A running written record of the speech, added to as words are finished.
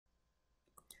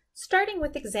Starting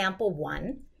with example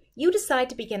 1, you decide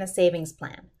to begin a savings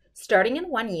plan. Starting in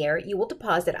 1 year, you will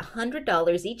deposit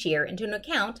 $100 each year into an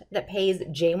account that pays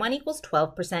J1 equals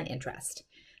 12% interest.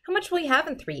 How much will you have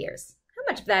in 3 years? How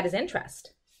much of that is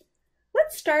interest?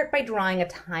 Let's start by drawing a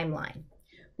timeline.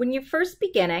 When you're first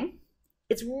beginning,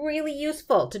 it's really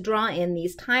useful to draw in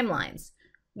these timelines.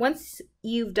 Once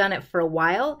you've done it for a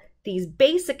while, these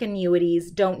basic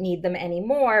annuities don't need them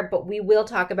anymore, but we will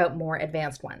talk about more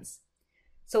advanced ones.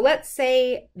 So let's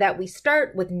say that we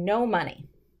start with no money.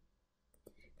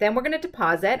 Then we're going to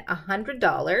deposit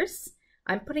 $100.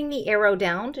 I'm putting the arrow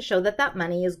down to show that that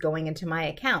money is going into my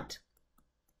account.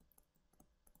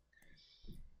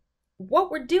 What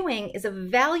we're doing is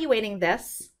evaluating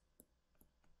this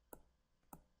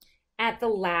at the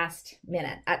last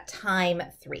minute, at time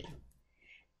 3.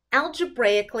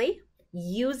 Algebraically,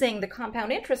 using the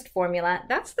compound interest formula,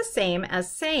 that's the same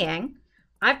as saying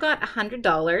I've got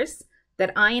 $100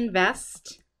 that I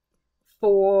invest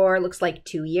for, looks like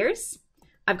 2 years.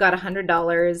 I've got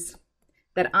 $100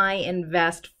 that I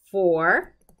invest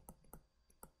for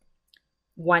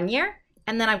 1 year,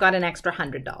 and then I've got an extra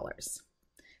 $100.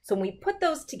 So when we put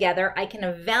those together, I can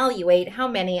evaluate how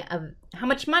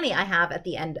much money I have at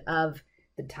the end of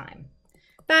the time.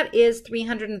 That is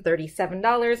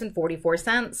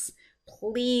 $337.44.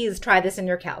 Please try this in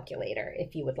your calculator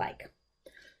if you would like.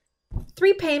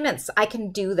 3 payments, I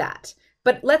can do that.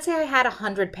 But let's say I had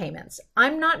 100 payments.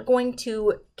 I'm not going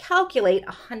to calculate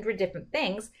 100 different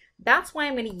things. That's why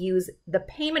I'm going to use the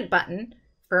payment button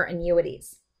for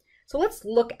annuities. So let's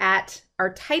look at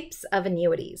our types of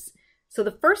annuities. So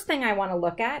the first thing I want to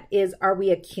look at is, are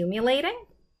we accumulating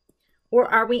or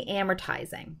are we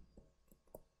amortizing?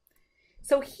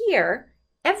 So here,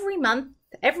 every month,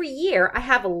 every year, I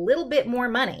have a little bit more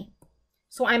money.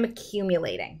 So I'm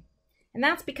accumulating. And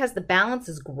that's because the balance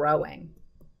is growing.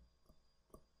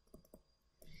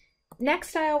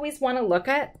 Next, I always want to look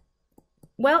at,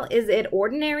 well, is it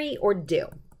ordinary or due?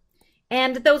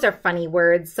 And those are funny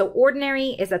words. So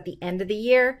ordinary is at the end of the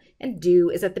year and due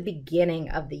is at the beginning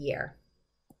of the year.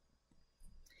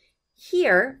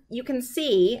 Here, you can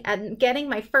see I'm getting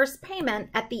my first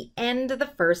payment at the end of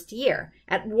the first year,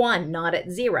 at 1, not at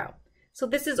 0. So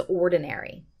this is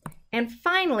ordinary. And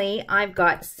finally, I've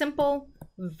got simple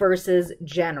versus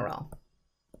general.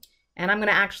 And I'm going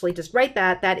to actually just write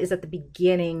that. That is at the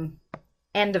beginning,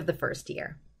 end of the first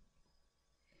year.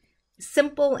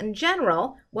 Simple and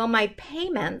general, well, my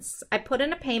payments, I put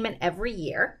in a payment every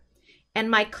year. And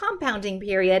my compounding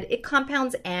period, it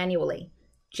compounds annually.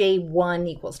 J1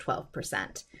 equals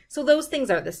 12%. So those things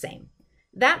are the same.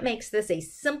 That makes this a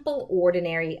simple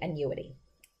ordinary annuity.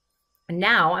 And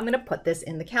now I'm going to put this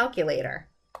in the calculator.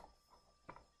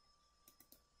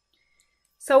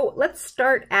 So let's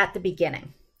start at the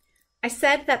beginning. I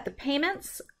said that the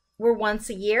payments were once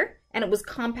a year and it was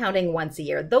compounding once a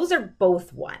year. Those are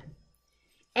both 1.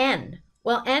 N,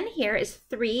 well, N here is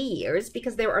 3 years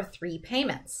because there are 3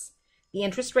 payments. The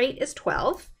interest rate is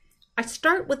 12. I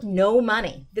start with no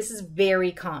money. This is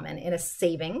very common in a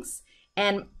savings,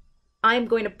 and I'm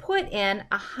going to put in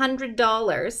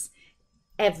 $100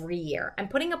 every year. I'm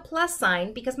putting a plus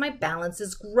sign because my balance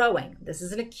is growing. This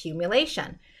is an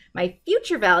accumulation. My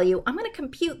future value, I'm going to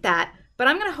compute that, but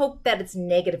I'm going to hope that it's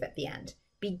negative at the end.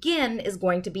 Begin is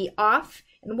going to be off,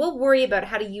 and we'll worry about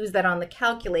how to use that on the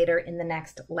calculator in the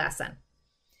next lesson.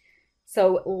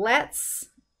 So let's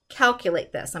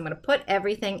calculate this. I'm going to put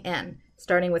everything in.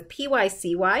 Starting with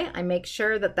PYCY, I make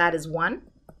sure that that is 1.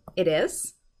 It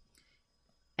is.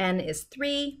 N is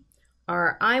 3.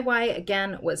 Our IY,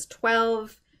 again, was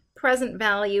 12. Present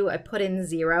value, I put in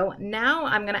 0. Now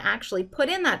I'm going to actually put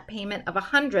in that payment of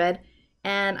 100,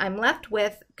 and I'm left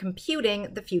with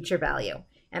computing the future value.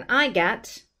 And I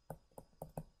get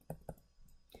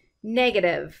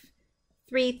negative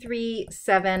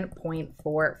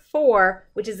 337.44,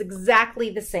 which is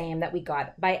exactly the same that we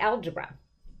got by algebra.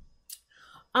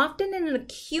 Often in an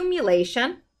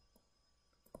accumulation,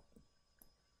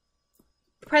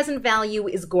 present value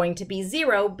is going to be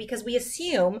 0 because we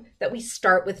assume that we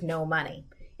start with no money.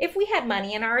 If we had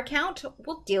money in our account,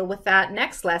 we'll deal with that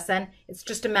next lesson. It's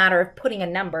just a matter of putting a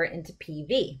number into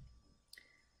PV.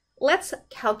 Let's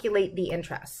calculate the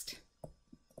interest.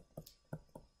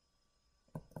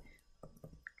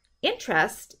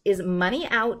 Interest is money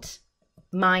out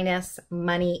minus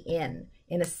money in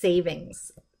a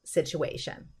savings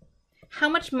situation. How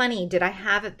much money did I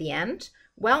have at the end?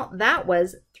 Well, that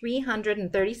was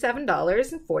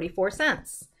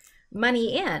 $337.44.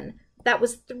 Money in, that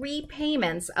was 3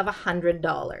 payments of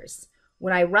 $100.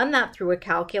 When I run that through a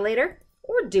calculator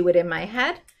or do it in my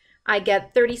head, I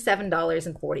get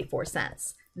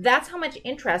 $37.44. That's how much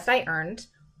interest I earned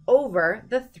over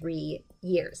the 3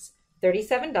 years,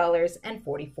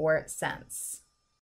 $37.44.